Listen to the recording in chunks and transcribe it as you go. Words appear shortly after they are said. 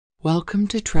Welcome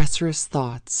to Treacherous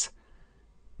Thoughts,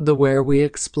 the where we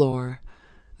explore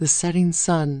the setting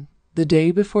sun, the day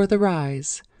before the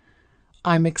rise.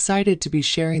 I'm excited to be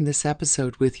sharing this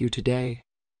episode with you today.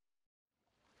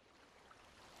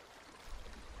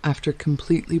 After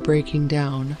completely breaking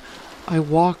down, I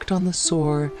walked on the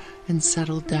shore and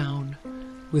settled down.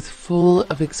 With full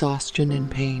of exhaustion and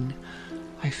pain,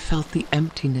 I felt the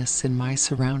emptiness in my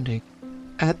surrounding.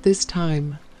 At this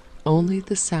time, only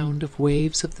the sound of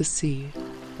waves of the sea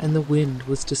and the wind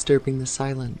was disturbing the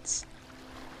silence.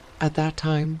 At that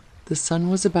time, the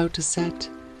sun was about to set,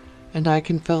 and I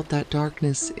can felt that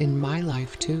darkness in my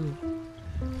life too,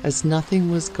 as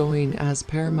nothing was going as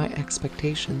per my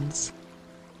expectations.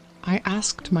 I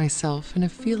asked myself in a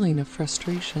feeling of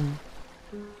frustration,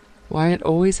 why it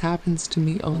always happens to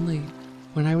me only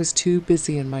when I was too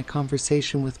busy in my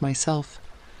conversation with myself.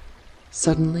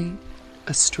 Suddenly,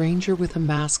 a stranger with a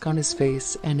mask on his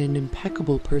face and an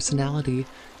impeccable personality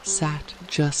sat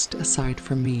just aside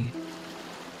from me.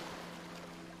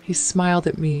 He smiled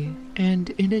at me, and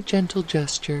in a gentle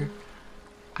gesture,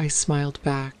 I smiled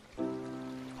back.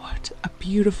 "What a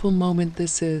beautiful moment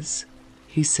this is,"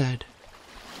 he said.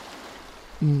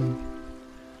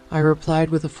 I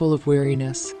replied with a full of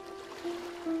weariness.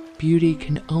 "Beauty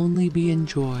can only be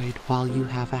enjoyed while you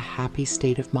have a happy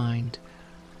state of mind."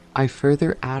 I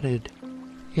further added,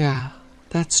 "Yeah,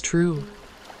 that's true,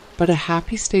 but a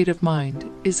happy state of mind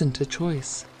isn't a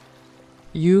choice.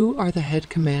 You are the head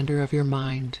commander of your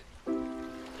mind,"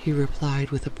 he replied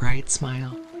with a bright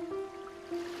smile.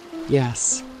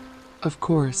 "Yes, of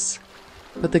course,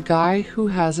 but the guy who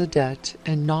has a debt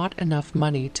and not enough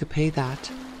money to pay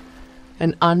that,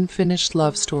 an unfinished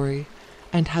love story,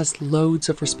 and has loads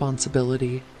of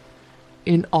responsibility.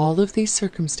 In all of these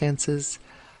circumstances,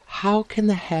 how can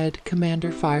the head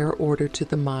commander fire order to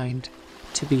the mind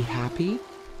to be happy?"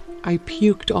 I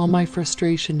puked all my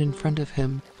frustration in front of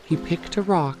him. He picked a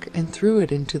rock and threw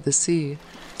it into the sea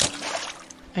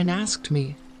and asked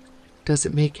me, "Does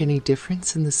it make any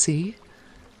difference in the sea?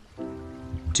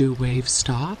 Do waves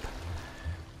stop?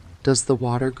 Does the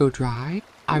water go dry?"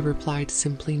 I replied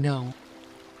simply no.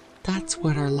 That's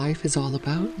what our life is all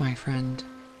about, my friend.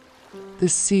 The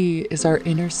sea is our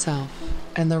inner self,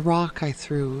 and the rock I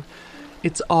threw,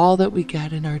 it's all that we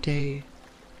get in our to-day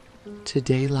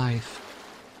life.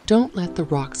 Don't let the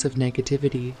rocks of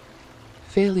negativity,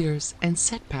 failures, and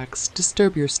setbacks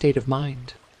disturb your state of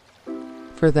mind.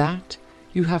 For that,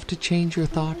 you have to change your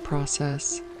thought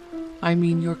process. I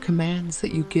mean your commands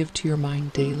that you give to your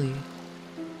mind daily.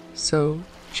 So,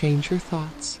 change your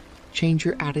thoughts, change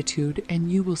your attitude,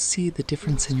 and you will see the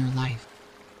difference in your life.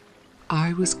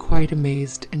 I was quite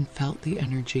amazed and felt the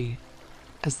energy.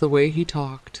 As the way he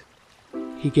talked,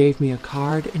 he gave me a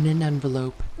card in an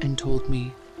envelope and told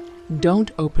me,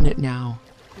 "Don't open it now.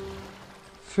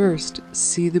 First,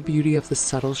 see the beauty of the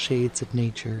subtle shades of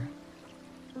nature."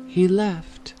 He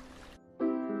left,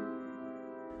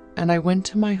 and I went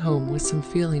to my home with some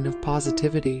feeling of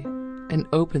positivity and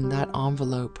opened that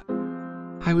envelope.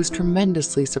 I was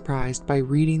tremendously surprised by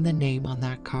reading the name on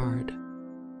that card.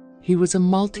 He was a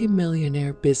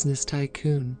multi-millionaire business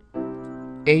tycoon,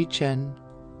 H.N.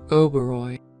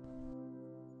 Oberoi.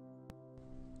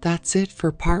 That's it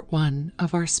for part 1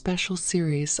 of our special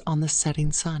series on the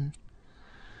setting sun,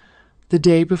 the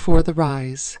day before the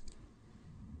rise.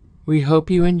 We hope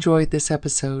you enjoyed this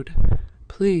episode.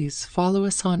 Please follow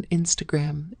us on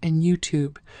Instagram and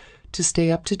YouTube to stay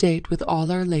up to date with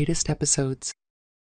all our latest episodes.